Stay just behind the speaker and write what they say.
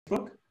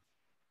Facebook.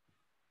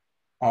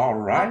 All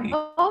right.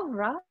 All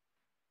right.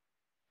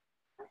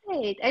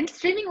 And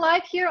streaming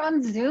live here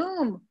on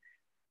Zoom.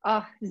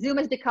 Zoom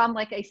has become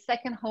like a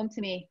second home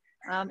to me.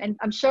 And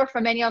I'm sure for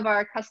many of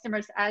our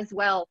customers as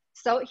well.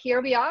 So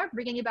here we are,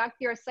 bringing you back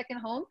to your second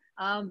home,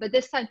 but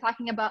this time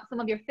talking about some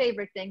of your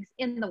favorite things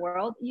in the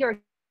world, your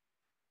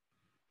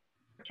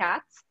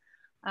cats.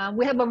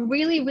 We have a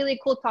really, really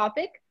cool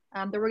topic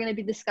that we're going to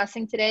be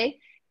discussing today.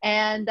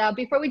 And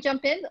before we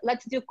jump in,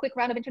 let's do a quick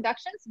round of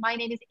introductions. My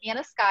name is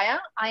Skaya.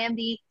 I am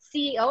the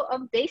CEO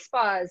of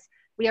Basepaws.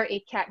 We are a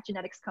cat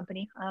genetics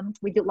company.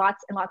 We do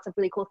lots and lots of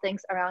really cool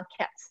things around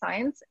cat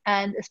science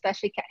and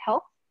especially cat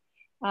health.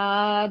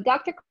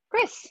 Dr.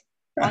 Chris,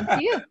 on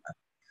to you.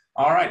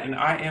 All right, and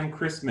I am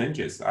Chris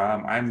Menges.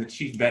 I'm the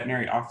Chief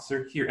Veterinary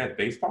Officer here at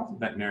Basepaws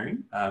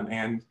Veterinarian,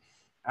 and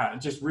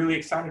just really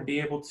excited to be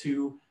able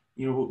to,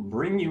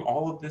 bring you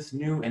all of this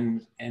new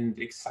and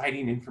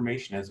exciting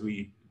information as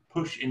we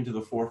push into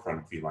the forefront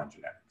of feline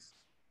genetics.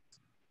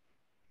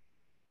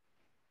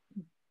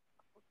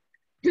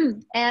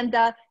 And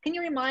can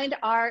you remind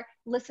our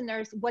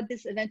listeners what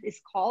this event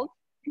is called?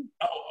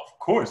 Oh, of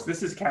course.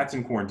 This is Cats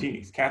and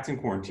Quarantinis. Cats and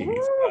Quarantinis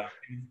is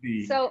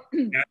the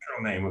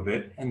natural name of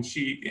it. And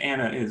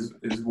Anna is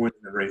winning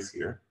the race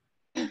here.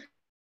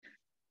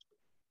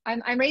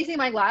 I'm raising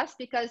my glass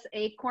because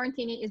a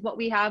quarantini is what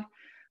we have.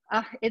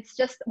 It's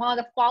just one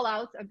of the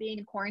fallouts of being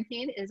in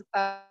quarantine is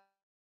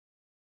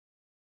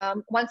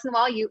once in a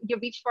while you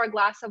reach for a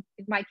glass of,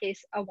 in my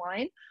case, a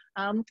wine.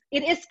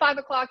 It is 5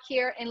 o'clock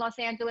here in Los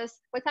Angeles.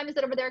 What time is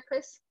it over there,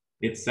 Chris?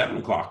 It's 7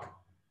 o'clock.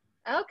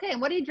 Okay, and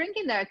what are you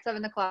drinking there at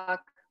 7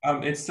 o'clock?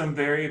 It's some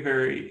very,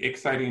 very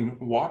exciting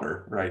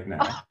water right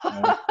now.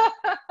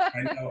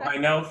 I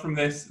know from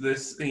this,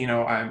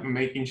 I'm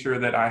making sure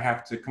that I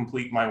have to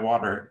complete my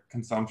water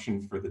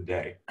consumption for the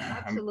day.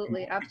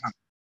 Absolutely.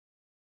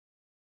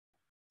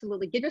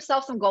 Give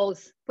yourself some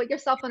goals. Put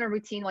yourself on a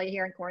routine while you're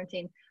here in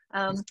quarantine.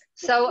 I'm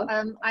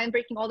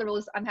breaking all the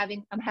rules. I'm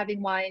having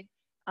wine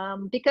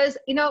because,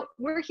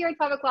 we're here at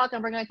 5 o'clock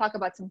and we're going to talk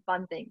about some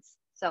fun things.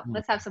 So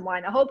let's have some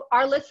wine. I hope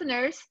our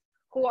listeners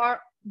who are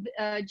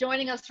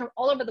joining us from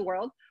all over the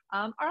world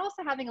are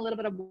also having a little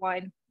bit of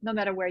wine, no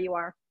matter where you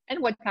are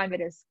and what time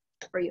it is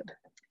for you.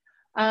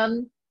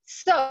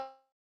 So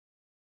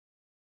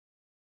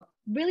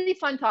really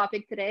fun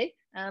topic today.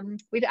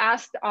 We've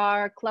asked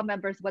our club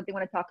members what they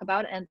want to talk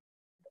about, and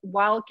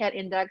Wildcat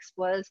Index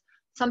was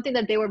something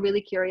that they were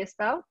really curious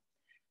about.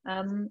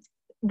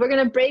 We're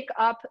going to break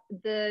up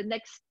the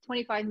next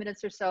 25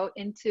 minutes or so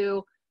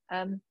into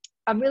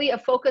a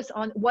focus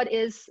on what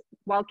is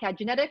Wildcat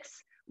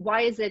genetics,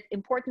 why is it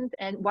important,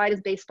 and why does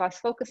Basepaws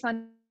focus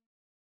on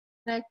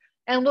it?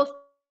 And we'll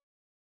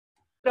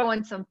throw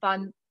in some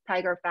fun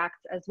tiger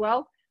facts as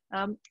well.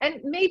 And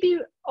maybe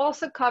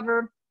also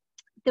cover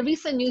the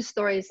recent news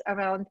stories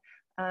around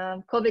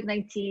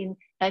COVID-19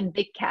 and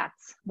big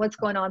cats. What's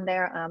going on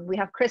there? We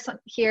have Chris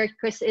here.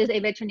 Chris is a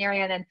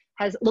veterinarian and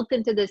has looked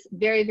into this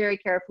very, very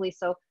carefully.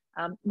 So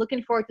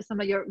looking forward to some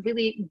of your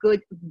really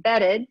good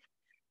vetted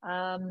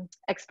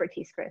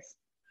expertise, Chris.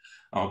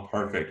 Oh,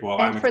 perfect.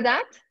 Well, and for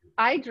that,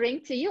 I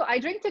drink to you. I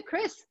drink to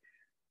Chris.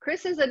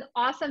 Chris is an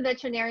awesome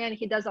veterinarian.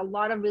 He does a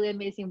lot of really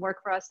amazing work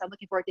for us. I'm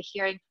looking forward to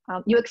hearing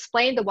you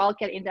explain the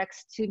Wildcat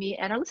Index to me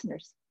and our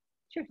listeners.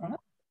 Cheers.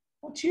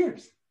 Well,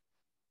 cheers.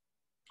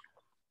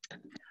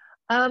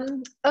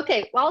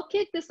 Okay, well, I'll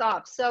kick this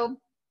off. So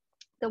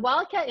the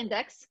Wildcat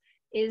Index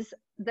is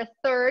the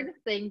third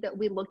thing that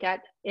we look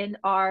at in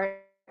our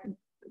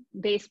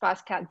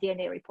Basepaws cat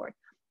DNA report.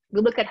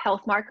 We look at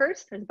health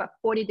markers. There's about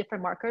 40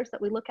 different markers that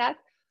we look at.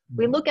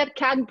 We look at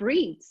cat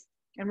breeds,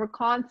 and we're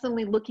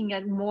constantly looking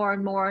at more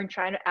and more and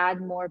trying to add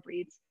more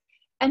breeds.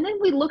 And then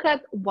we look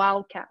at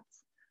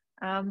wildcats.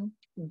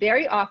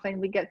 Very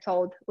often we get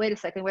told, wait a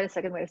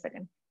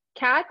second.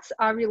 Cats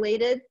are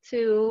related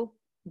to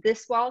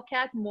this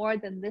wildcat more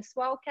than this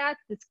wildcat.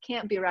 This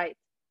can't be right.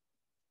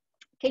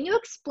 Can you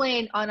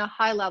explain on a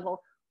high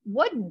level,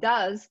 what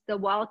does the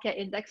Wildcat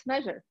Index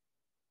measure?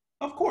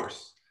 Of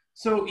course.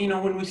 So,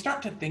 when we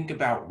start to think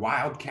about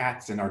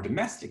wildcats and our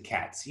domestic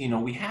cats,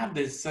 we have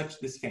this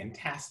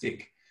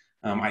fantastic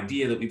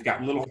idea that we've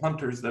got little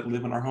hunters that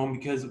live in our home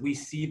because we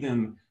see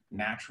them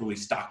naturally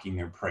stalking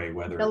their prey,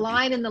 whether the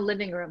lion in the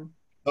living room.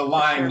 The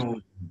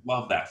lion,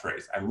 love that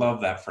phrase. I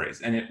love that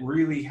phrase. And it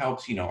really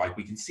helps, like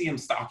we can see them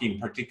stalking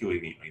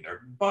particularly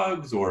either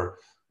bugs or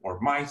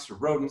mice or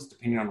rodents,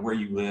 depending on where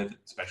you live,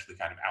 especially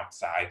kind of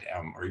outside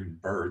or even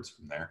birds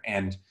from there,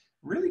 and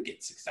really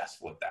get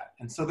successful at that.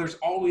 And so there's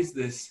always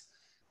this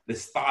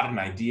thought and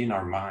idea in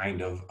our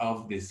mind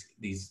of these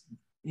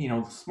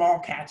small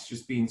cats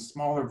just being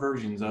smaller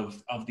versions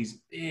of these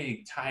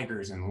big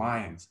tigers and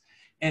lions.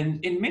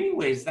 And in many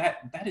ways,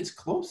 that is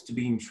close to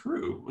being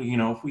true.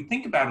 If we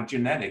think about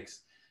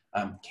genetics,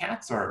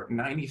 cats are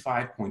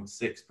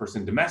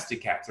 95.6%,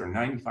 domestic cats are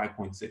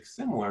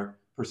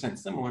 95.6%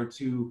 similar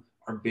to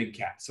our big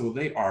cats. So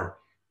they are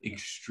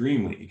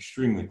extremely,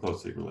 extremely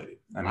closely related.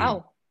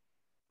 Wow.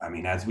 I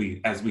mean, as we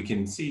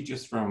can see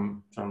just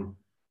from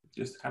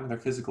just kind of their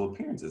physical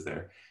appearances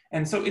there.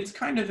 And so it's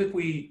kind of,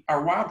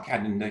 our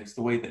Wildcat Index,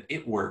 the way that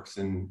it works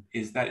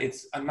is that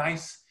it's a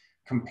nice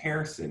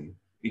comparison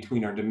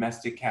between our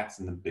domestic cats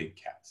and the big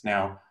cats.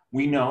 Now,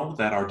 we know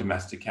that our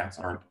domestic cats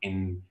aren't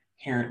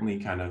inherently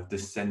kind of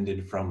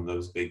descended from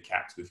those big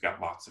cats. We've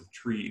got lots of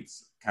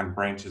trees, kind of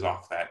branches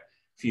off that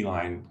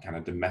feline kind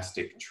of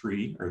domestic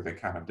tree, or the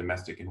kind of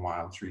domestic and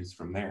wild trees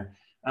from there.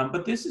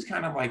 But this is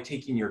kind of like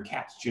taking your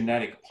cat's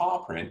genetic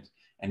paw print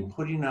and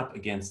putting it up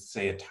against,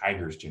 say, a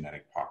tiger's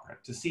genetic paw print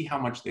to see how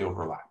much they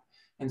overlap.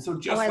 And so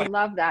just I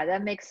love that.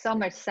 That makes so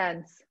much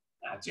sense.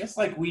 Just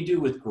like we do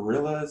with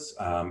gorillas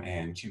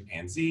and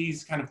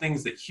chimpanzees, kind of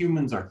things that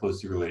humans are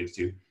closely related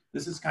to,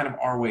 this is kind of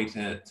our way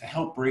to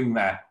help bring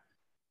that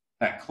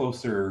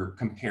closer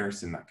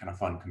comparison, that kind of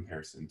fun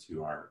comparison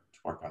to our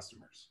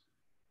customers.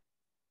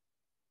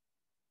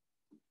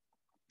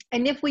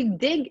 And if we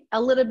dig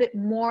a little bit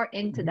more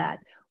into that,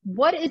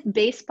 what is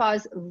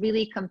Basepaws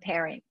really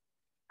comparing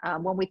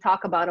when we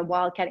talk about a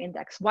Wildcat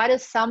Index? Why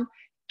does some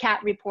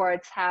cat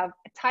reports have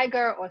a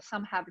tiger, or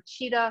some have a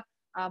cheetah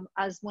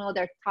as one of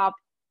their top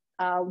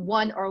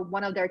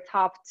one of their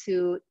top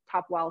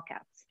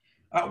wildcats?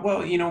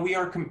 Well, we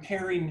are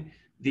comparing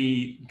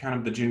the kind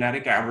of the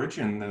genetic average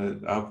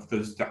of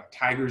those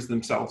tigers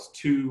themselves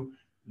to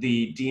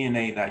the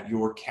DNA that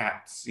your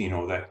cats,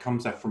 that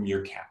comes up from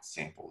your cat's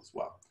sample as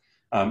well.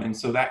 And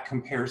so that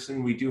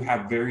comparison, we do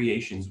have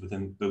variations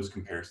within those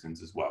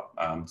comparisons as well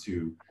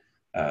to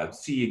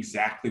see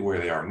exactly where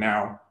they are.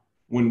 Now,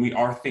 when we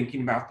are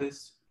thinking about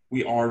this,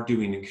 we are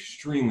doing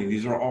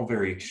these are all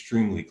very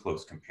extremely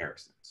close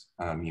comparisons.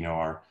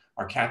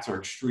 Our cats are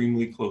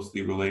extremely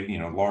closely related,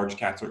 large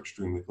cats are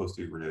extremely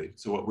closely related.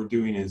 So what we're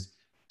doing is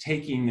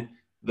taking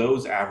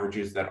those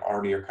averages that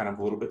already are kind of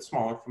a little bit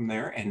smaller from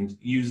there and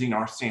using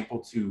our sample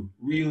to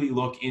really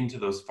look into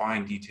those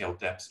fine detailed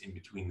depths in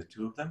between the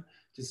two of them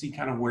to see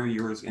kind of where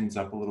yours ends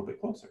up a little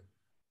bit closer.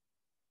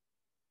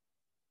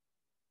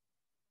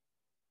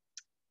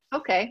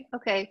 Okay.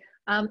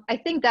 I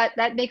think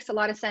that makes a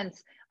lot of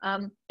sense.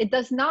 It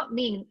does not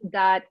mean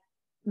that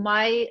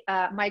my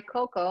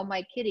Coco,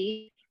 my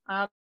kitty,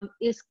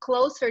 is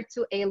closer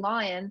to a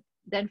lion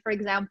than, for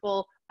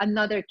example,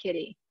 another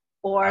kitty,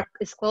 or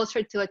is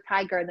closer to a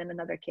tiger than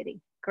another kitty,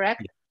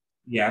 correct?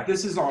 Yeah,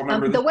 this is all,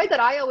 the way that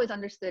I always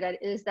understood it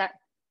is that,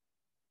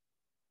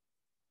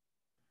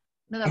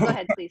 no, go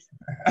ahead, please.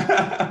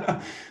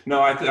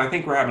 No, I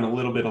think we're having a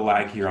little bit of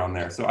lag here on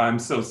there. So I'm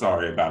so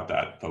sorry about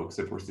that, folks,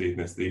 if we're seeing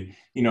this.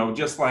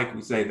 Just like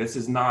we say, this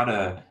is not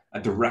a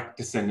direct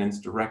descendants,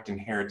 direct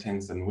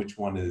inheritance, and which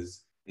one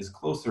is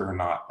closer or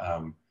not.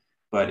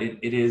 But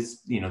it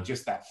is,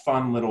 just that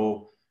fun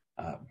little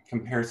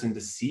comparison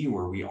to see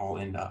where we all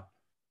end up.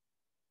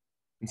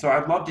 And so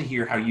I'd love to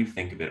hear how you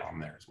think of it on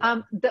there as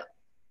well.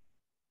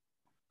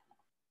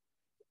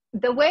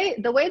 The way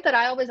that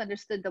I always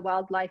understood the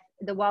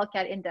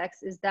Wildcat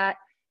Index is that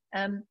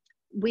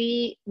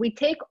we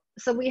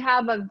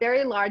have a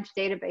very large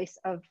database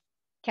of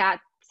cat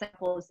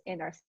samples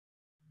in our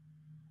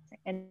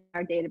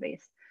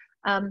database,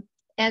 and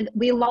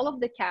we log all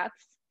of the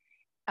cats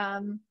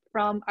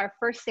from our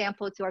first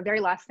sample to our very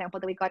last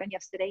sample that we got in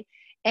yesterday.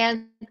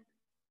 And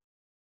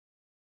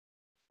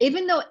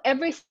even though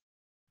every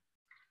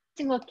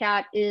single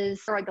cat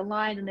is sort of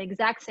aligned in the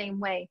exact same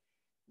way,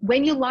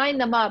 when you line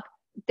them up,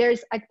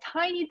 there's a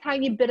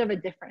tiny bit of a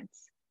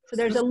difference. So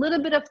there's a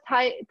little bit of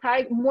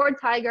more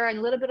tiger and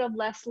a little bit of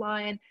less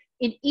lion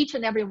in each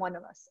and every one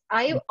of us.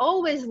 I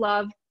always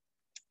love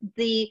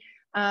the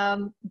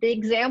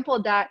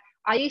example that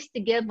I used to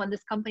give when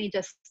this company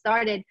just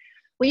started.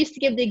 We used to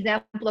give the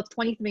example of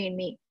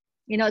 23andMe.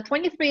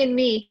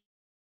 23andMe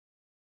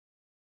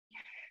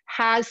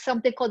has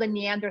something called the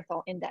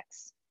Neanderthal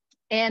Index.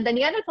 And the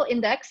Neanderthal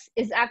Index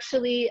is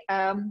actually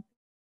one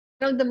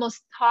of the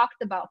most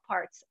talked about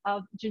parts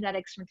of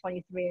genetics from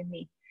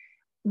 23andMe.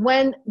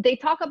 When they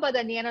talk about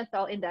the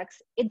Neanderthal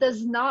Index, it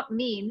does not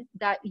mean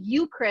that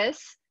you, Chris,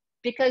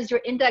 because your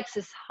index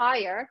is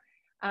higher,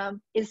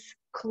 is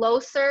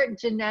closer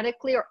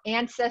genetically or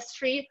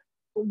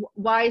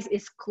ancestry-wise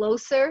is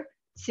closer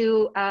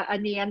to a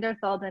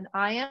Neanderthal than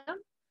I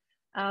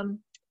am.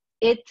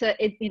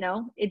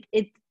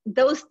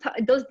 Those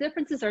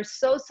differences are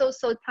so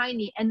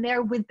tiny, and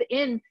they're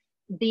within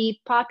the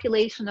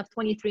population of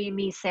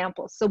 23andMe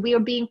samples. So we are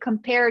being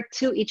compared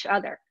to each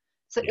other.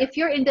 So if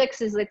your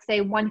index is, let's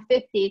say,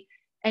 150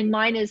 and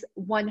mine is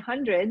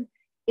 100,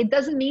 it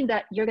doesn't mean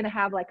that you're going to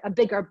have like a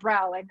bigger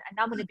brow and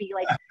I'm going to be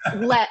like,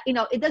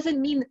 it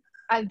doesn't mean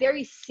a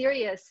very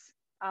serious,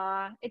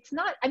 it's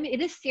not, I mean,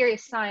 it is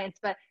serious science,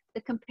 but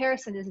the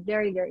comparison is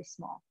very, very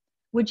small.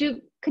 Would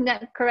you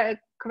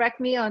correct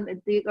me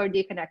on, or do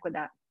you connect with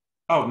that?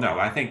 Oh, no,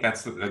 I think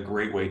that's a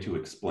great way to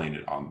explain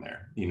it on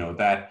there.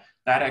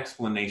 That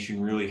explanation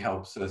really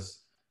helps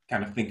us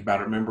kind of think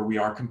about it. Remember, we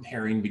are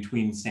comparing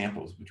between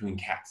samples, between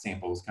cat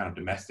samples, kind of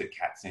domestic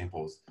cat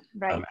samples,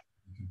 right.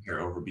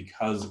 Compare over,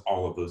 because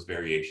all of those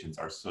variations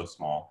are so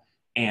small,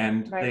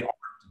 and they are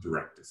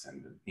direct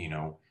descendant.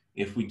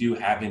 If we do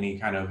have any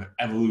kind of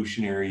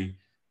evolutionary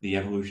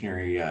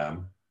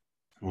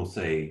we'll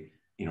say,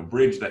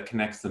 bridge that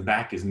connects them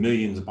back is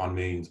millions upon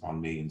millions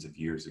upon millions of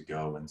years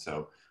ago. And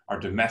so our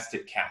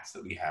domestic cats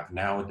that we have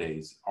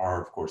nowadays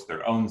are, of course,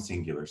 their own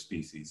singular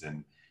species,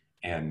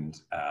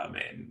 and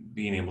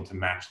being able to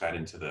match that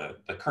into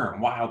the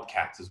current wild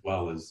cats as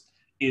well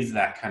is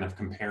that kind of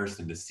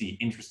comparison to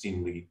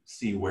interestingly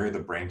see where the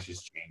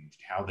branches changed,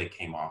 how they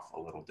came off a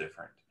little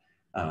different,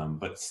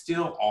 but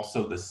still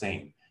also the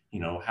same.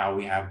 How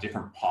we have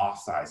different paw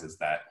sizes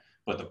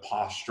but the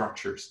paw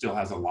structure still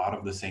has a lot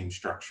of the same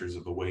structures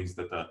of the ways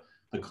that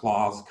the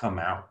claws come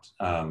out,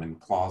 and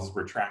claws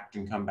retract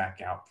and come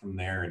back out from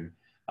there. And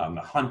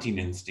the hunting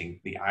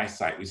instinct, the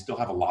eyesight, we still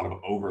have a lot of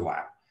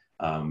overlap.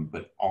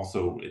 But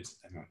also it's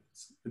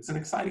an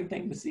exciting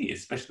thing to see,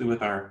 especially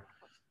with our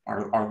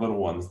little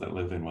ones that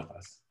live in with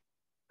us.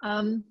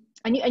 And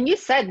you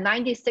said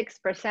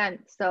 96%,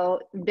 so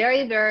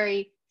very,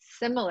 very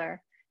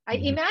similar. I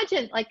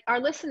imagine, like, our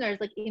listeners,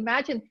 like,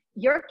 imagine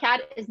your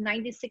cat is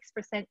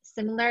 96%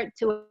 similar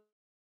to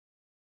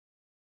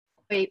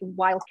a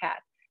wildcat.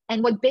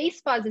 And what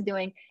Basepaws is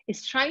doing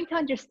is trying to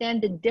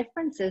understand the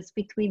differences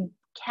between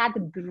cat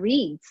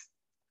breeds.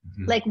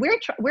 Like, we're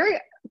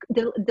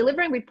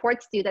delivering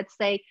reports to you that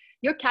say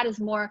your cat is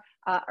more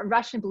a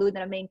Russian blue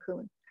than a Maine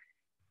Coon.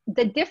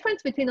 The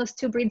difference between those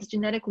two breeds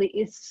genetically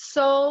is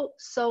so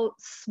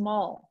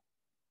small,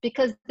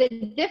 because the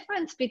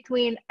difference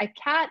between a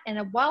cat and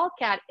a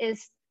wildcat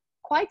is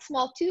quite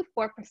small too,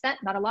 4%,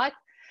 not a lot.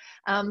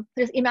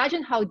 Just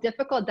imagine how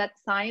difficult that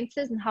science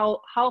is and how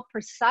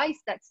precise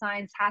that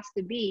science has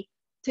to be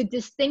to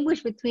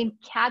distinguish between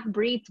cat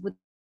breeds with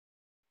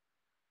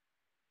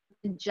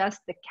just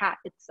the cat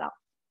itself.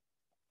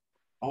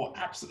 Oh,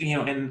 absolutely.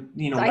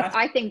 So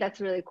I think that's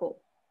really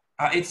cool.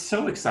 It's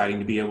so exciting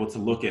to be able to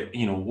look at,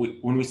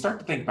 when we start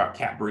to think about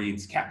cat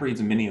breeds,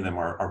 and many of them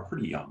are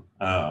pretty young,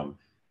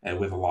 and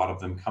with a lot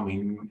of them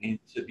coming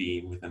into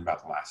being within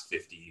about the last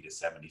 50 to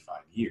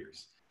 75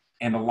 years.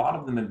 And a lot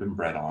of them have been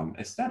bred on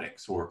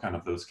aesthetics, or kind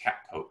of those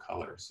cat coat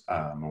colors,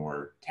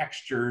 or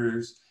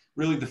textures,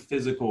 really the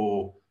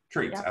physical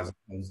traits, as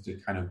opposed to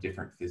kind of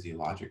different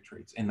physiologic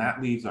traits. And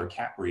that leaves our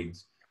cat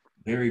breeds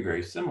very,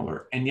 very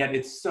similar. And yet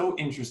it's so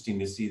interesting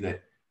to see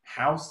that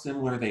how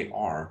similar they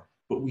are,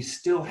 but we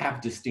still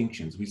have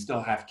distinctions. We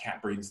still have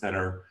cat breeds that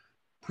are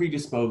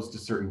predisposed to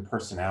certain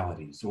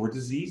personalities or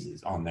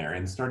diseases on there,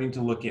 and starting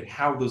to look at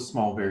how those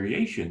small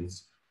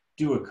variations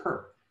do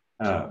occur.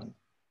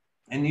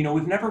 And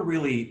we've never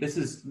really, this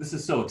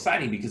is so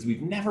exciting, because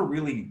we've never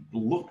really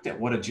looked at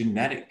what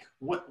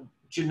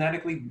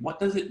genetically, what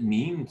does it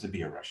mean to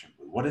be a Russian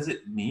blue? What does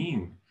it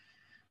mean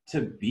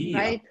to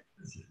be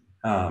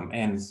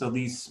and so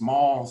these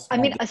small I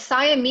mean, a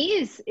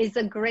Siamese is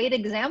a great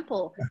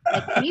example.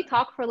 Like, can you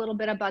talk for a little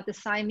bit about the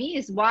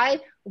Siamese?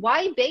 Why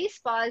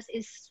Basepaws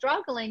is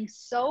struggling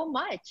so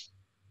much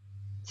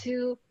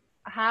to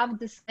have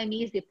the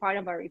Siamese be part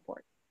of our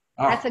report?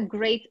 That's a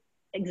great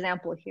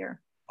example here.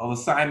 Well, the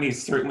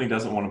Siamese certainly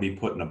doesn't want to be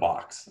put in a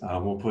box.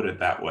 We'll put it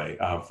that way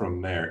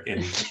from there. And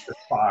it's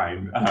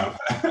fine.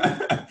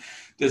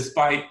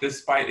 Despite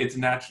its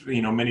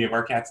natural, many of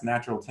our cats'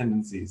 natural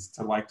tendencies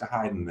to like to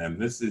hide in them.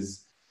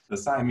 The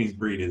Siamese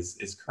breed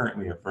is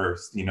currently a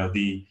first.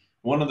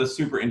 One of the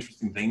super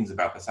interesting things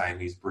about the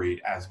Siamese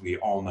breed, as we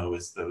all know,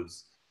 is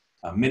those,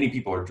 many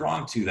people are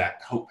drawn to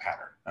that coat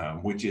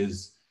pattern, which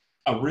is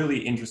a really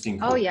interesting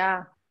coat. Oh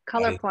yeah,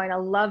 color point, I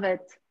love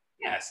it.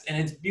 Yes,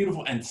 and it's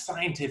beautiful and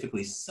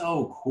scientifically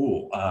so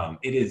cool.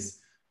 It is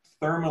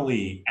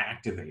thermally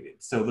activated,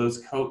 so those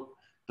coat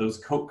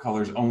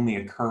colors only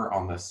occur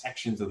on the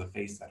sections of the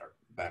face that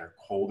are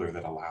colder,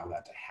 that allow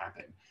that to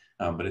happen.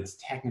 But it's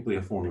technically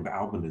a form of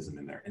albinism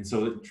in there, and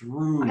so it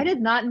drew. I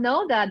did not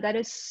know that. That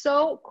is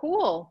so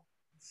cool.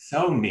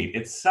 So neat.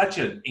 It's such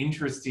an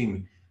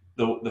interesting.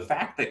 The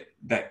fact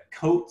that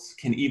coats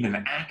can even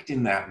act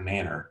in that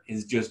manner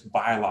is just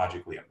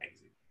biologically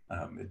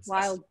amazing. It's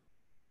wild.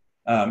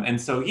 And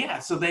so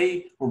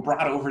they were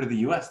brought over to the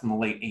U.S. in the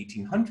late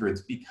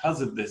 1800s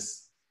because of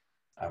this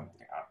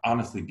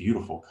honestly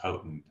beautiful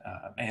coat,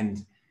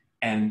 and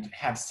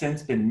have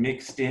since been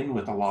mixed in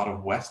with a lot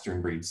of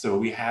Western breeds. So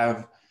we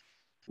have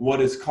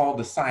what is called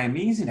the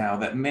Siamese now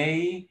that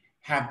may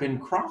have been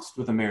crossed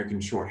with American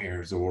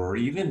Shorthairs, or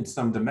even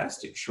some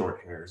domestic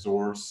Shorthairs,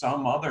 or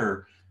some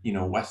other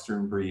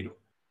Western breed.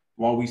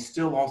 While we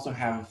still also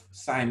have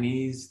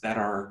Siamese that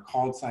are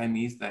called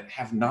Siamese that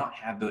have not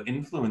had the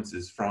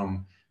influences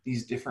from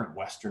these different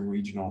Western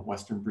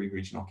breed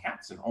regional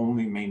cats, and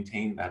only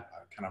maintain that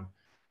kind of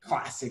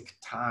classic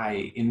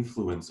Thai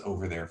influence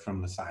over there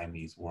from the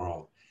Siamese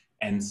world.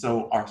 And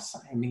so our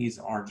Siamese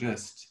are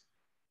just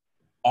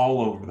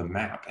all over the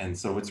map. And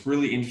so it's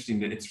really interesting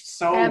that it's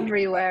so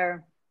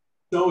everywhere.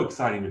 So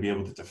exciting to be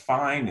able to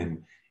define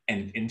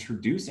and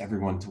introduce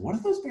everyone to what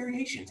are those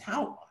variations?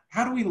 How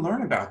do we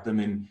learn about them,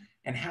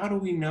 and how do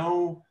we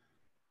know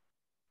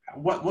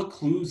what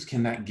clues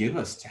can that give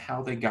us to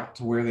how they got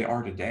to where they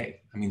are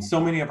today? I mean, so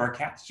many of our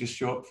cats just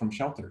show up from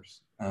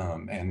shelters,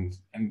 and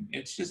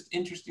it's just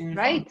interesting,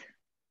 right,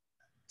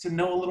 to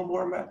know a little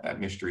more about that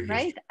mystery.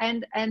 Right,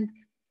 and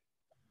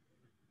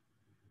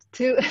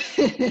to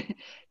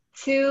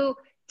to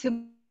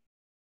to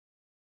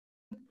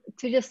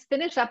to just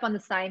finish up on the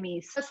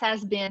Siamese. This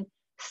has been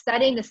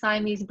studying the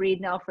Siamese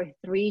breed now for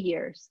 3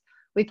 years.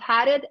 We've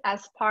had it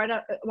as part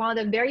of one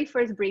of the very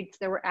first breeds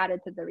that were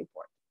added to the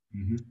report.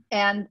 Mm-hmm.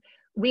 And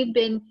we've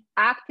been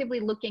actively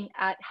looking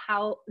at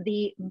how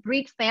the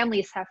breed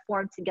families have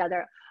formed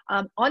together.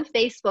 On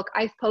Facebook,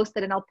 I've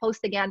posted, and I'll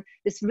post again,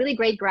 this really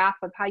great graph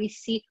of how you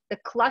see the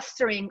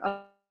clustering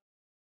of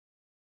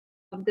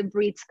the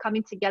breeds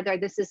coming together.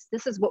 This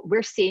is what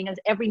we're seeing as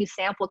every new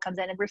sample comes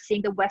in, and we're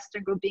seeing the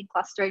Western group being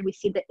clustered, we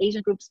see the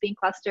Asian groups being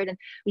clustered, and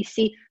we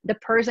see the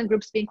Persian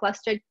groups being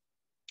clustered,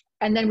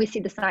 and then we see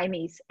the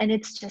Siamese, and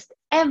it's just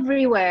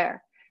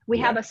everywhere. We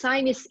have a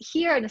Siamese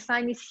here and a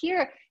Siamese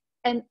here,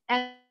 and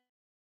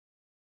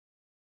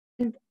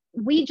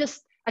we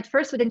just, at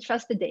first we didn't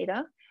trust the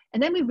data,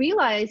 and then we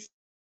realized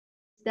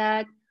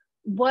that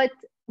what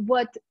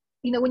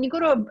you know, when you go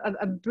to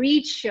a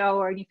breed show,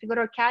 or if you go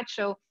to a cat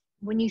show,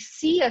 when you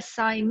see a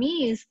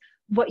Siamese,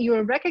 what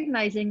you're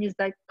recognizing is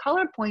that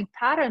color point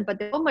pattern, but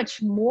there's so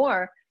much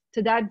more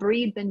to that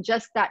breed than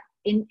just that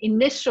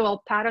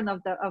initial pattern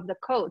of the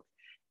coat.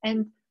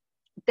 And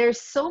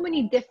there's so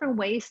many different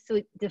ways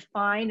to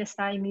define a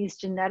Siamese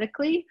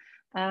genetically.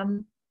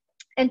 And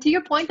to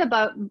your point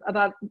about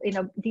you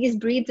know, these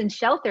breeds in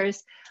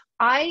shelters,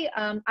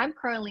 I'm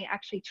currently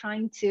actually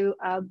trying to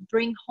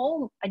bring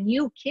home a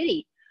new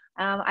kitty.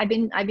 I've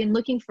been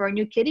looking for a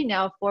new kitty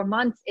now for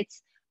months. It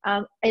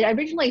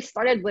originally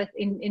started with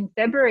in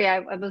February. I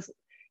was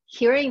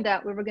hearing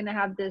that we were going to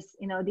have this,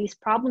 you know, these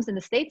problems in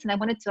the States, and I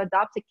wanted to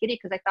adopt a kitty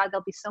because I thought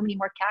there'll be so many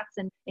more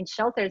cats in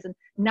shelters, and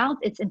now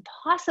it's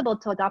impossible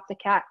to adopt a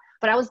cat.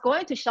 But I was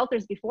going to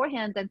shelters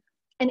beforehand,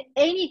 and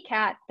any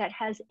cat that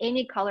has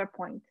any color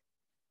point,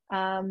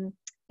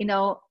 you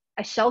know,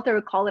 a shelter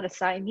would call it a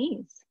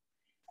Siamese.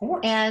 Of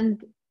course.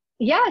 And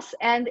yes,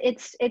 and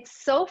it's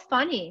so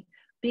funny,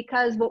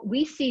 because what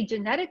we see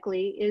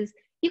genetically is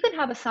you can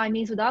have a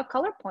Siamese without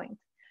color point.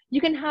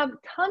 You can have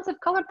tons of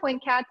color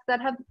point cats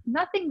that have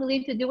nothing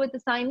really to do with the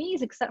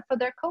Siamese except for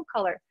their coat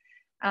color.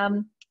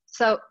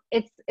 So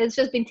it's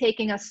just been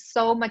taking us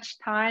so much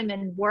time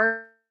and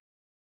work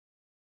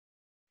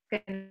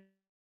and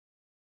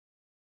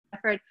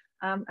effort.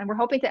 And we're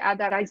hoping to add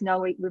that. Guys know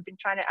we've been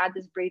trying to add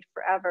this breed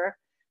forever.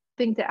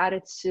 Hoping to add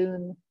it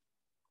soon.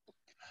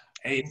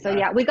 Hey, so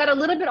yeah, we got a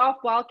little bit off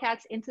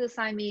Wildcats into the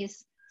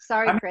Siamese.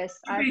 Sorry, Chris.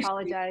 I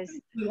apologize.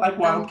 Like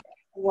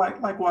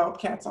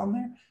Wildcats on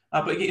there,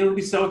 but it'll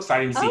be so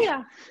exciting to see. Oh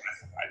yeah.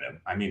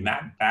 Them. I mean,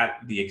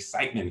 that the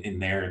excitement in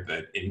there,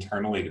 that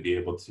internally to be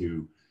able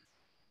to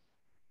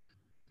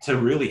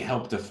really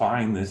help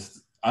define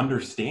this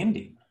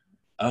understanding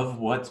of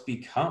what's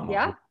become.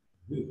 Yeah.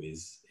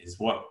 Is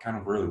what kind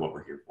of really what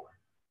we're here for.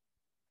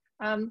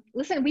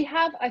 Listen, we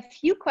have a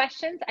few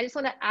questions. I just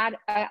want to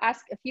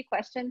ask a few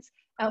questions.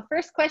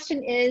 First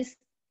question is,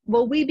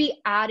 will we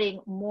be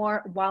adding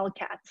more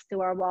wildcats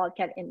to our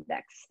Wildcat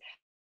Index?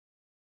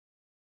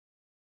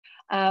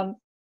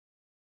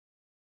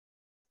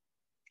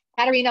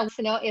 Katarina wants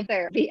to know if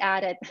they'll be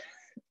added. I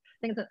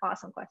think it's an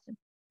awesome question.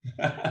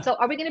 So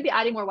are we going to be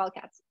adding more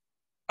wildcats?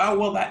 Oh,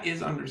 well, that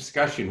is under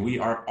discussion. We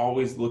are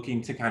always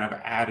looking to kind of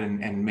add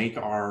and make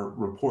our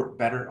report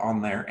better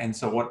on there. And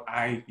so what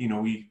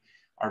we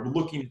are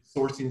looking at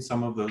sourcing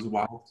some of those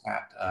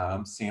wildcat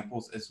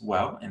samples as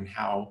well, and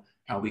how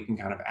we can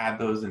kind of add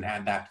those and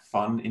add that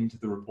fund into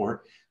the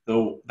report.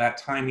 Though that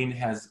timing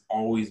has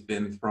always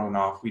been thrown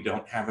off. We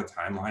don't have a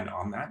timeline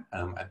on that.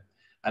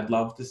 I'd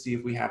love to see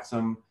if we have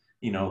some,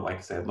 like I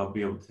said, I'd love to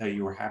be able to tell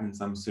you we're having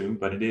some soon,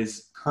 but it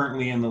is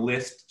currently in the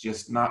list,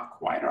 just not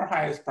quite our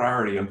highest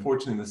priority.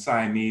 Unfortunately, the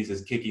Siamese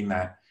is kicking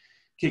that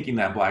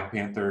Black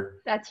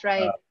Panther. That's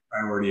right.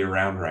 Priority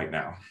around right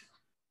now.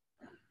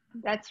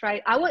 That's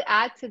right. I would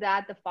add to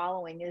that the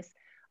following is,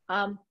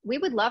 we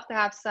would love to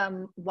have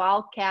some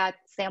wildcat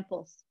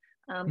samples.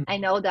 I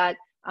know that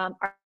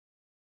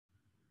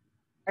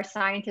our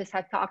scientists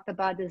have talked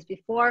about this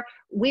before.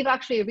 We've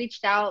actually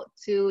reached out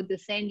to the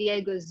San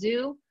Diego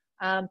Zoo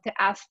to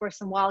ask for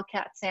some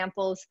wildcat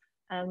samples.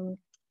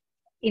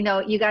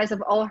 You guys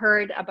have all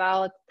heard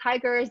about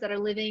tigers that are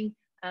living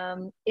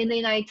in the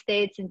United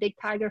States in big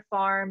tiger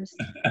farms.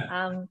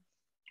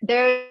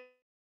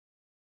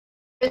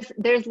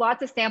 There's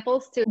lots of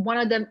samples to one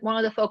of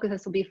the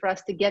focuses will be for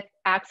us to get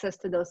access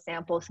to those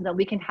samples so that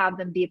we can have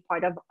them be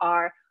part of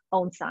our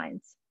own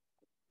science.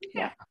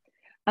 Yeah.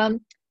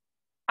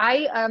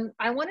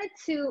 I wanted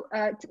to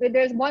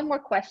there's one more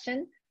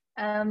question.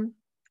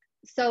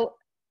 So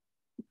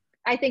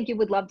I think you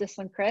would love this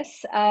one,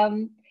 Chris.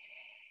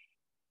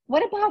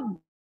 What about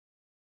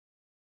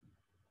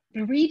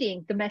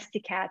breeding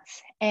domestic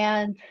cats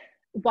and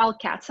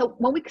wildcats? So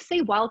when we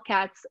say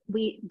wildcats,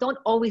 we don't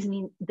always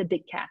mean the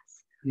big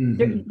cats.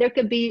 Mm-hmm. There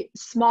could be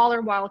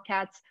smaller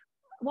wildcats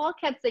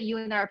that you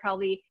and I are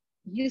probably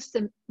used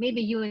to,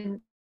 maybe you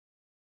in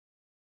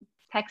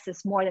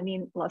Texas more than me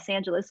in Los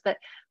Angeles, but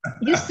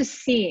used to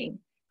seeing.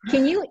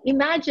 Can you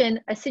imagine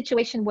a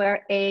situation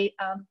where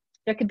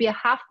there could be a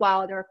half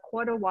wild or a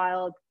quarter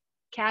wild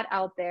cat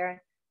out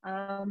there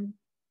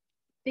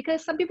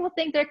because some people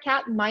think their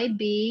cat might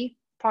be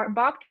part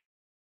bobcat.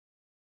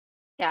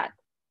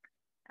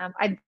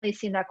 I've really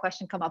seen that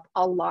question come up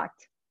a lot.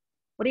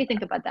 What do you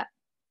think about that?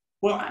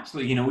 Well,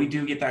 absolutely. You know, we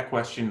do get that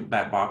question,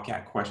 that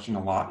bobcat question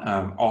a lot.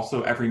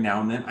 Also, every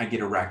now and then I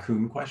get a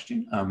raccoon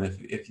question.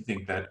 If you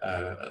think that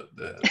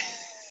the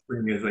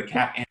spring is a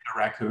cat and a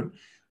raccoon,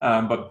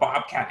 but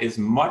bobcat is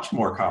much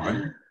more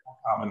common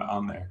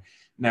on there.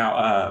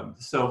 Now,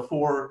 so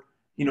for,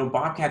 you know,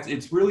 bobcats,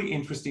 it's really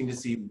interesting to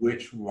see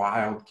which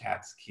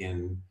wildcats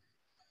can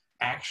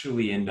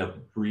actually end up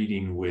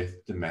breeding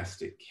with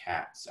domestic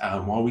cats.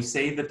 While we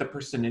say that the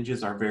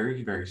percentages are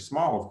very, very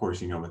small, of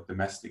course, you know, with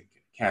domestic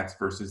cats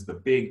versus the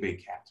big,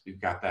 big cats,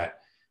 we've got that,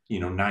 you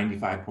know,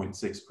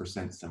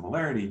 95.6%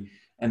 similarity.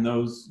 And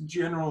those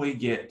generally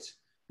get,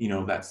 you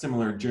know, that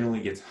similar generally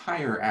gets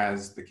higher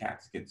as the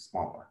cats get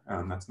smaller.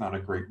 That's not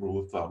a great rule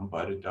of thumb,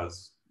 but it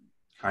does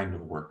kind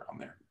of work on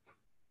there.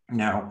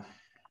 Now,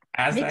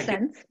 as Makes that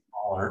sense. gets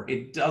smaller,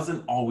 it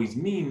doesn't always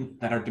mean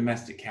that our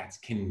domestic cats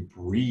can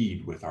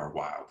breed with our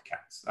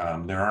wildcats.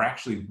 There are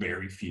actually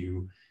very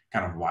few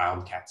kind of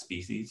wildcat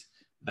species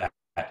that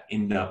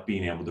end up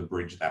being able to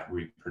bridge that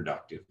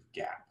reproductive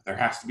gap. There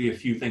has to be a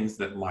few things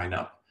that line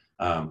up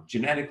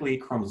genetically,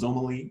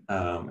 chromosomally,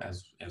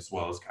 as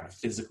well as kind of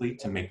physically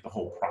to make the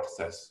whole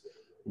process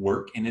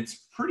work. And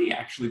it's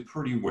actually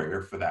pretty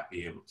rare for that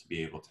to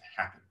be able to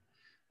happen.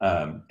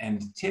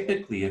 And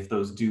typically, if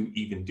those do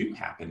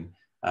happen,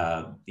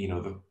 you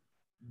know,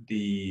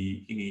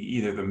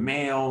 either the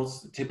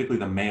males, typically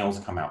the males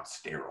come out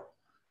sterile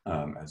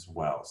as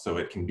well. So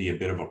it can be a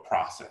bit of a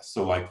process.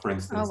 So like, for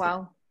instance, oh,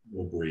 wow.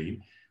 the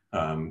breed,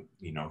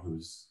 you know,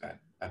 who's that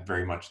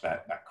very much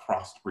that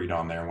crossed breed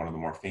on there, one of the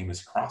more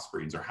famous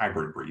crossbreeds or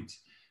hybrid breeds.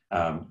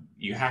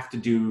 You have to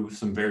do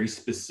some very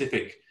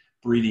specific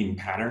breeding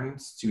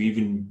patterns to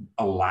even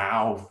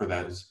allow for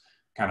those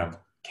kind of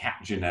cat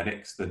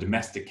genetics, the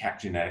domestic cat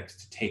genetics,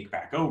 to take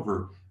back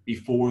over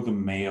before the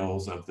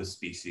males of the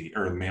species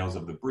or the males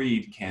of the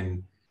breed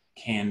can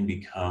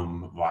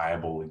become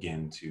viable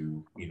again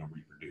to, you know,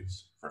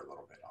 reproduce for a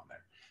little bit on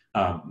there.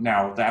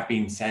 Now, that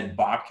being said,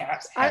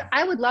 bobcats have...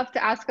 I would love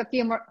to ask a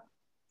few more.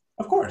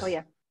 Of course. Oh,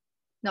 yeah.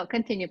 No,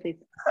 continue,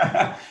 please.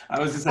 I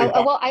was just saying...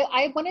 well,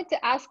 I wanted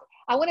to ask,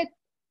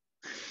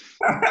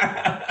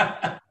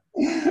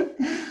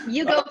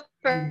 you go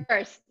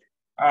first.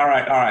 All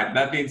right.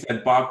 That being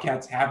said,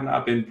 bobcats have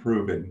not been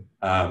proven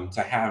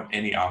to have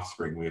any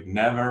offspring. We have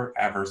never,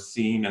 ever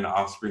seen an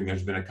offspring.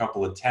 There's been a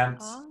couple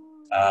attempts,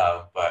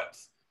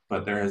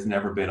 but there has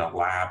never been a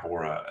lab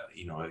or a,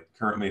 you know,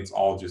 currently it's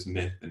all just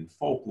myth and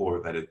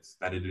folklore that it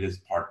is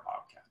part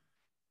bobcat.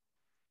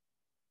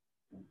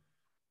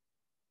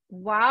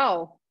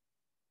 Wow.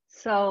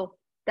 So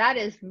that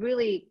is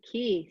really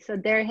key. So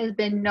there has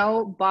been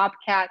no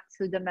bobcat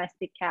to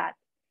domestic cat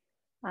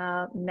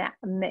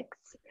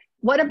mix.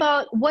 What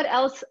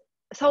else?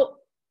 So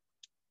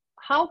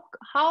how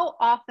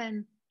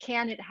often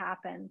can it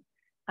happen?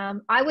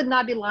 I would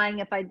not be lying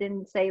if I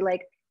didn't say,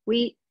 like,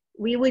 we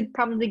would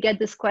probably get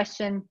this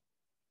question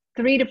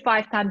 3 to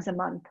 5 times a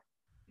month.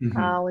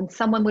 When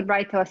someone would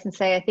write to us and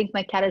say, I think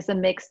my cat is a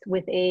mixed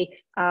with a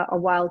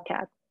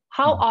wildcat.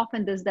 How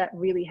often does that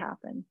really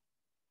happen?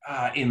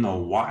 In the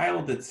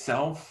wild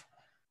itself,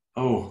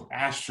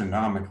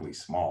 astronomically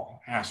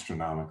small.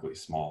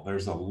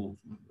 There's all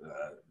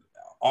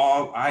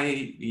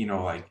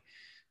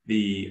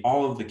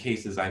of the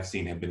cases I've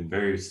seen have been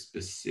very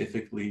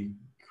specifically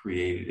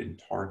created and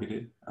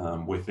targeted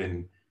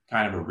within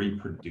kind of a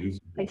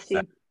reproducible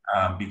set,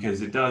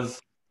 because it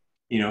does,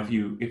 you know,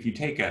 if you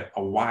take a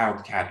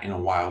wildcat in a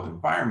wild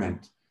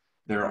environment,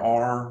 there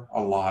are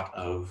a lot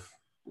of,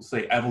 we'll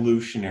say,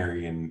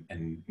 evolutionary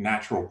and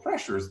natural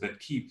pressures that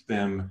keep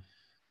them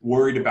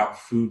worried about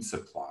food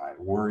supply,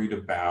 worried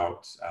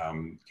about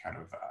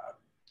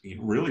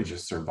really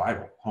just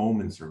survival,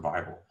 home and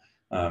survival.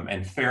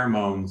 And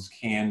pheromones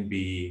can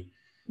be,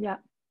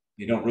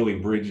 they don't really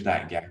bridge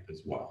that gap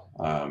as well,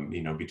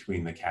 you know,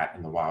 between the cat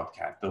and the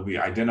wildcat. They'll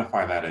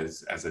identify that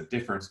as a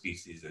different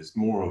species, as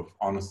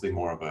honestly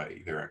more of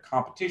either a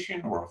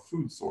competition or a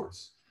food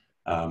source,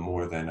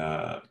 more than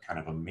a kind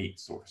of a mate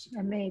source.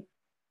 A mate.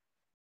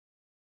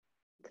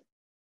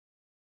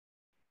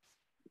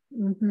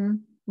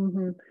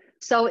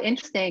 So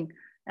interesting.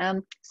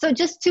 So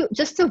just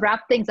to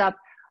wrap things up,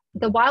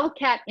 the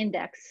Wildcat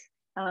Index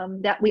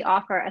that we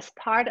offer as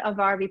part of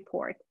our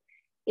report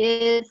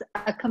is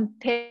a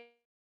comparison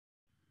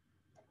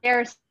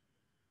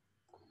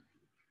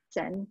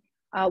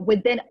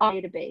within our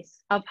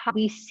database of how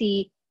we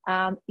see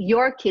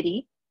your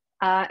kitty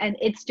and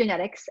its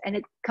genetics, and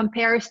it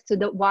compares to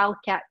the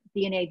wildcat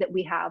DNA that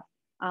we have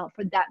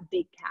for that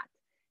big cat.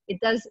 If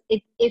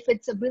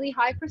it's a really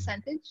high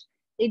percentage,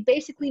 it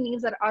basically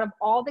means that out of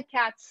all the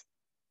cats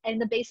in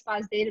the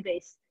Basepaws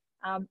database,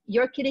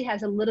 your kitty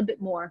has a little bit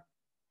more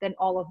than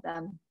all of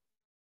them.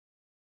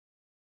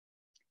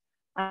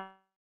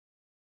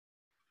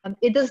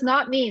 It does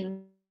not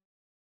mean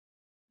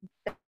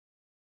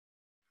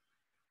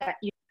that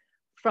you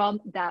from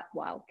that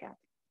wildcat.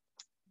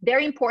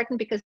 very important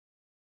because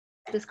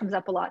this comes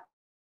up a lot.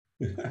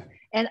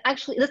 And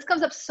actually, this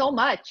comes up so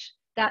much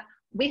that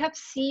we have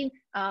seen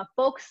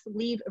folks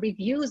leave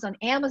reviews on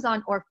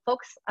Amazon, or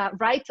folks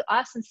write to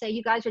us and say,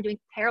 you guys are doing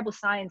terrible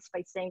science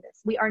by saying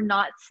this. We are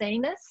not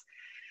saying this.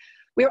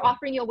 We're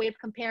offering you a way of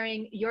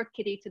comparing your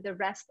kitty to the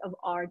rest of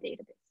our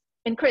database.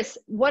 And Chris,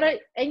 what are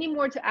any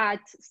more to add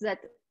so that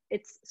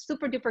it's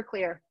super duper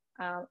clear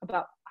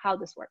about how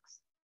this works?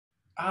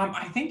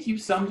 I think you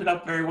summed it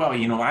up very well.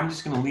 You know, I'm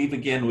just going to leave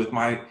again with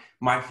my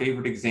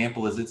favorite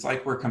example is it's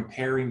like we're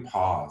comparing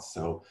paws.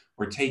 So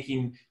we're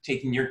taking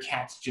your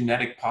cat's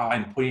genetic paw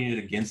and putting it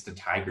against a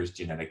tiger's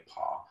genetic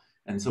paw.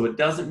 And so it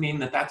doesn't mean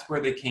that that's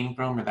where they came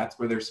from or that's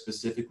where they're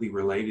specifically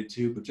related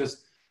to, but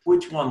just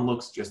which one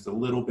looks just a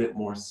little bit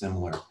more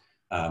similar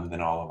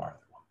than all of our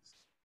other ones.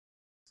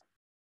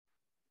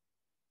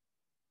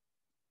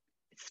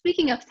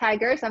 Speaking of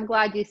tigers, I'm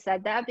glad you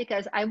said that,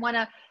 because I want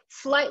to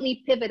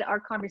slightly pivot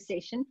our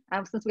conversation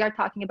since we are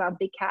talking about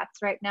big cats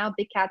right now.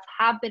 Big cats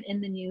have been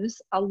in the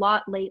news a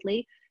lot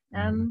lately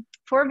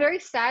for a very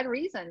sad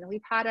reason.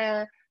 We've had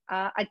a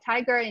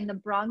tiger in the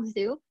Bronx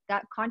Zoo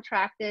that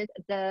contracted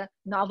the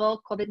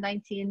novel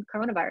COVID-19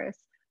 coronavirus.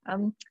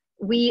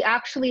 We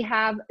actually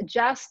have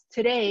just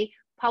today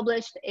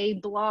published a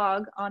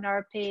blog on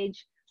our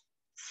page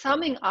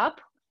summing up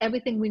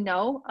everything we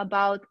know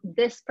about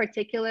this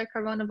particular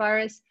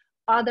coronavirus,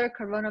 other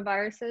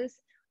coronaviruses,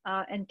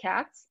 and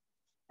cats.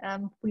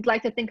 We'd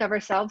like to think of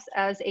ourselves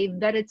as a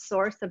vetted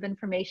source of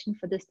information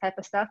for this type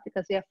of stuff,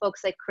 because we have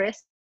folks like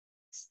Chris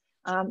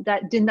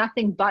that do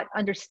nothing but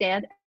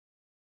understand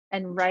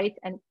and write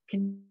and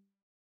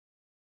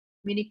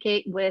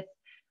communicate with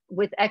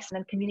X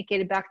and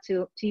communicate it back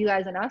to you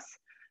guys and us.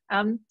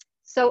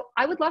 So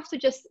I would love to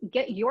just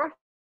get your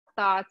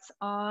thoughts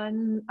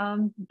on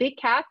big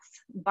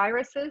cats,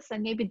 viruses,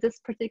 and maybe this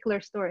particular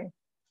story.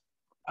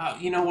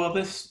 You know, well,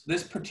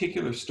 this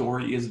particular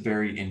story is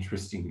very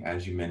interesting.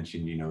 As you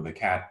mentioned, you know, the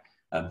cat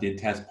did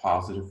test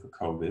positive for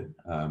COVID,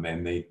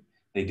 and they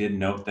did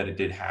note that it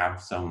did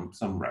have some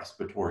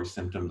respiratory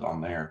symptoms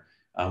on there,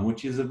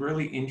 which is a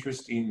really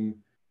interesting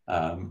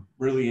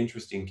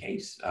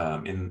case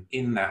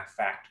in that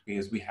fact,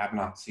 because we have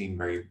not seen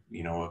very,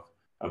 you know,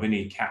 of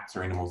any cats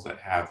or animals that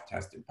have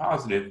tested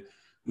positive,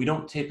 we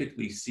don't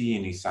typically see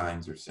any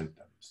signs or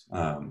symptoms.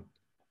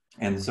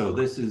 And so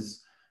this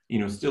is, you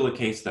know, still a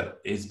case that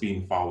is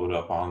being followed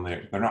up on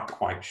there. They're not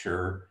quite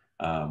sure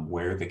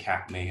where the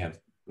cat may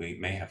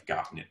have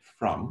gotten it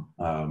from.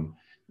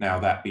 Now,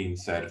 that being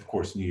said, of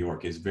course, New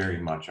York is very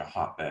much a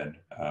hotbed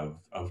of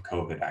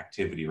COVID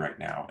activity right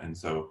now. And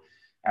so,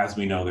 as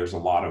we know, there's a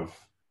lot of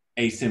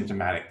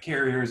asymptomatic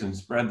carriers and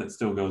spread that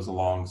still goes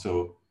along.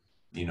 So,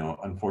 you know,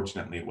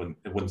 unfortunately, it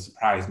wouldn't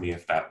surprise me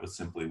if that was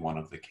simply one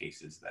of the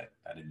cases that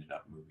ended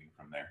up moving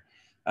from there.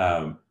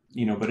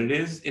 You know, but it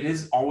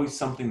is always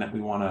something that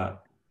we want to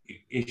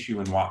issue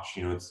and watch.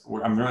 You know,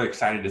 I'm really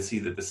excited to see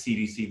that the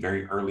CDC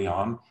very early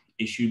on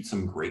issued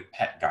some great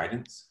pet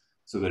guidance,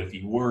 so that if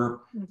you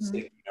were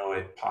sick, you know,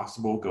 if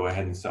possible, go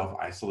ahead and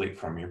self-isolate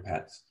from your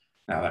pets.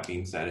 Now, that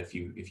being said, if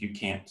you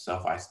can't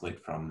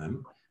self-isolate from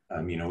them,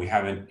 you know, we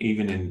haven't,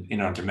 even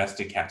in our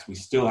domestic cats, we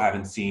still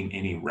haven't seen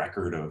any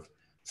record of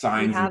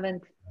signs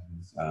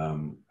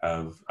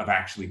of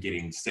actually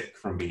getting sick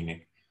from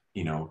being,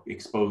 you know,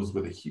 exposed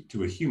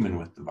to a human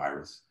with the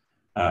virus.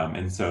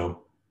 And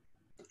so,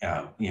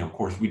 you know, of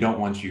course, we don't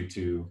want you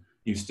to,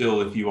 if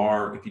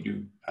you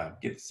do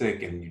get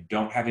sick and you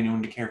don't have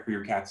anyone to care for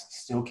your cats,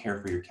 still care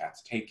for your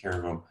cats, take care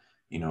of them.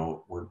 You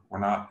know,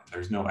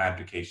 there's no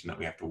advocation that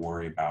we have to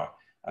worry about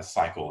a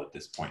cycle at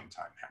this point in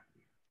time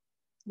happening.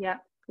 Yeah.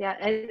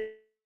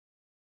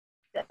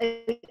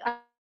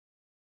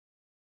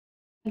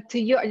 To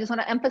you, I just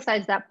want to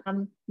emphasize that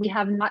we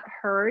have not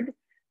heard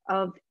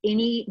of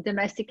any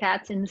domestic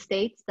cats in the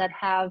States that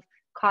have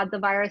caught the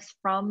virus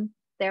from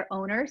their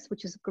owners,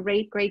 which is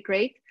great.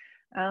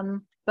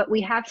 But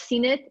we have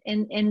seen it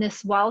in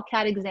this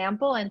Wildcat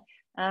example.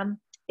 And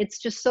it's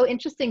just so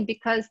interesting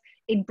because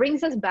it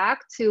brings us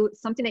back to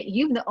something that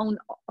you've known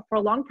for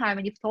a long time,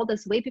 and you've told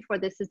us way before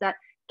this, is that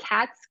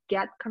cats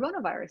get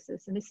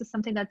coronaviruses. And this is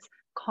something that's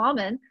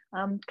common.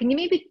 Can you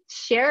maybe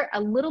share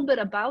a little bit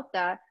about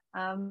that,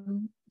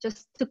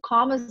 just to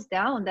calm us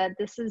down, that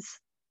this is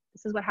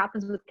what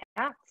happens with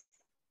cats?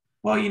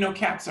 Well, you know,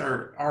 cats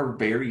are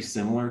very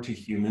similar to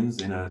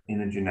humans in a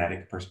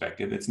genetic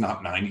perspective. It's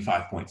not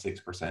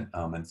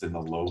 95.6%. It's in the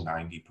low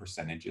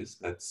 90%.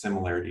 That's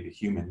similarity to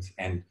humans.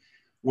 And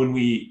when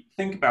we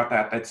think about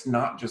that, that's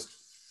not just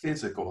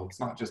physical. It's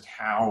not just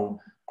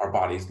how our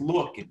bodies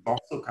look. It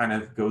also kind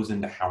of goes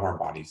into how our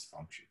bodies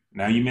function.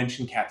 Now, you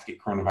mentioned cats get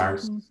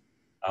coronavirus.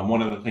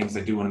 One of the things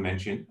I do want to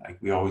mention, like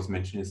we always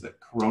mention, is that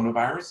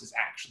coronavirus is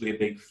actually a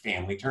big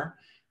family term.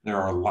 There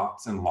are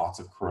lots and lots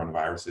of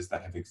coronaviruses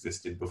that have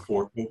existed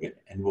before COVID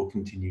and will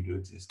continue to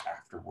exist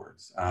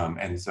afterwards.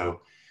 And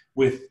so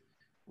with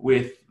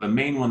the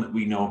main one that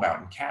we know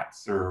about in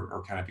cats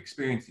or kind of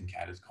experienced in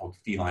cat is called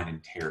feline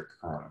enteric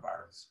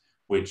coronavirus,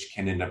 which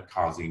can end up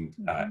causing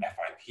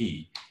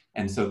FIP.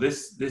 And so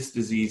this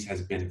disease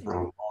has been for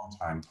a long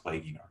time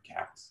plaguing our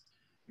cats.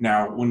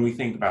 Now, when we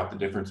think about the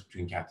difference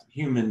between cats and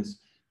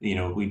humans,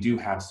 we do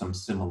have some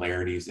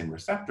similarities in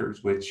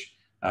receptors, which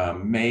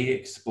may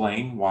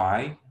explain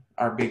why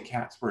our big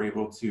cats were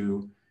able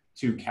to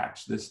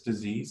catch this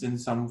disease in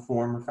some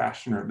form or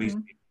fashion, or at least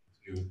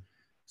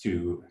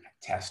to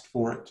test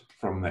for it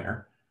from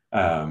there.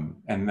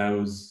 And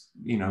those,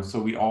 so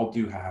we all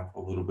do have a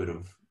little bit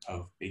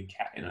of big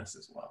cat in us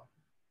as well.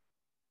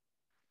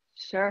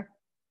 Sure.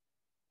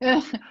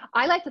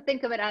 I like to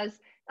think of it as,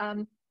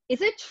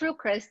 is it true,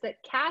 Chris, that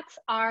cats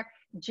are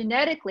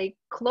genetically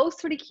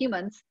closer to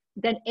humans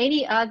than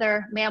any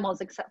other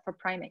mammals except for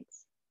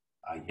primates?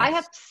 Yes. I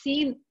have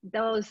seen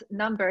those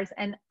numbers,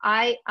 and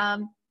I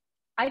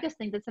just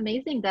think that's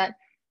amazing that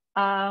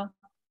out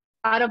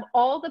of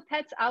all the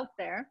pets out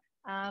there,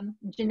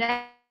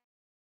 genetically,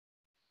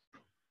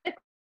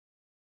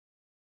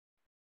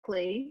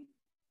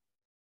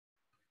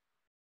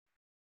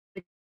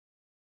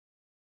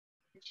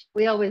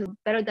 we always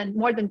better than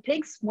more than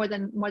pigs, more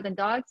than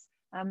dogs.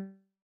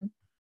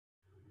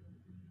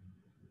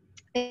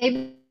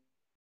 Maybe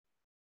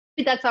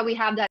that's why we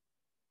have that.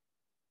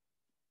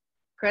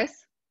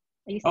 Chris,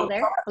 are you still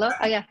there? Hello?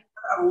 Oh yeah.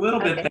 A little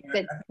bit okay,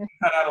 there. Good.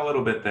 Cut out a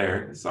little bit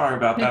there. Sorry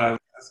about that. I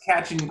was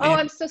catching. Oh,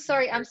 I'm so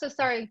sorry. I'm so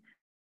sorry.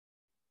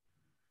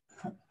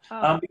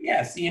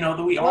 Yes, we are.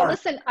 Well,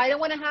 listen, I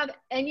don't want to have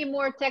any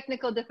more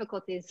technical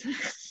difficulties.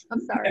 I'm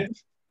sorry.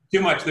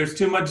 Too much. There's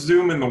too much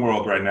Zoom in the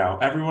world right now.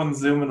 Everyone's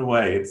zooming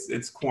away.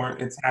 It's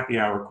happy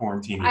hour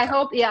quarantine. I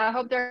hope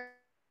they're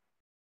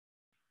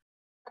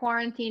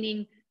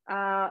quarantining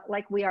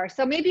like we are.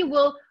 So maybe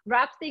we'll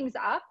wrap things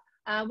up.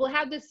 We'll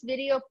have this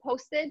video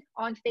posted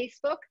on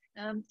Facebook.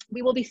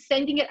 We will be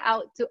sending it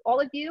out to all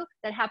of you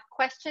that have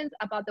questions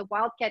about the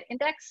Wildcat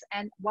Index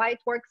and why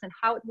it works and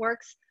how it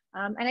works.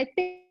 And I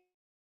think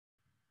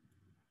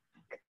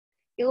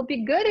it'll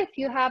be good if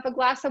you have a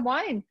glass of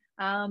wine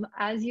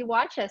as you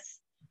watch us.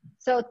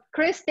 So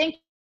Chris, thank you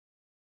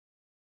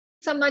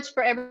so much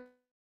for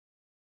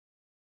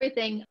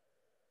everything.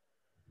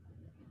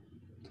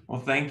 Well,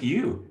 thank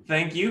you.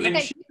 Thank you. And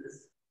Okay.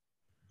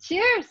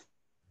 Cheers.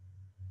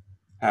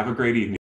 Have a great evening.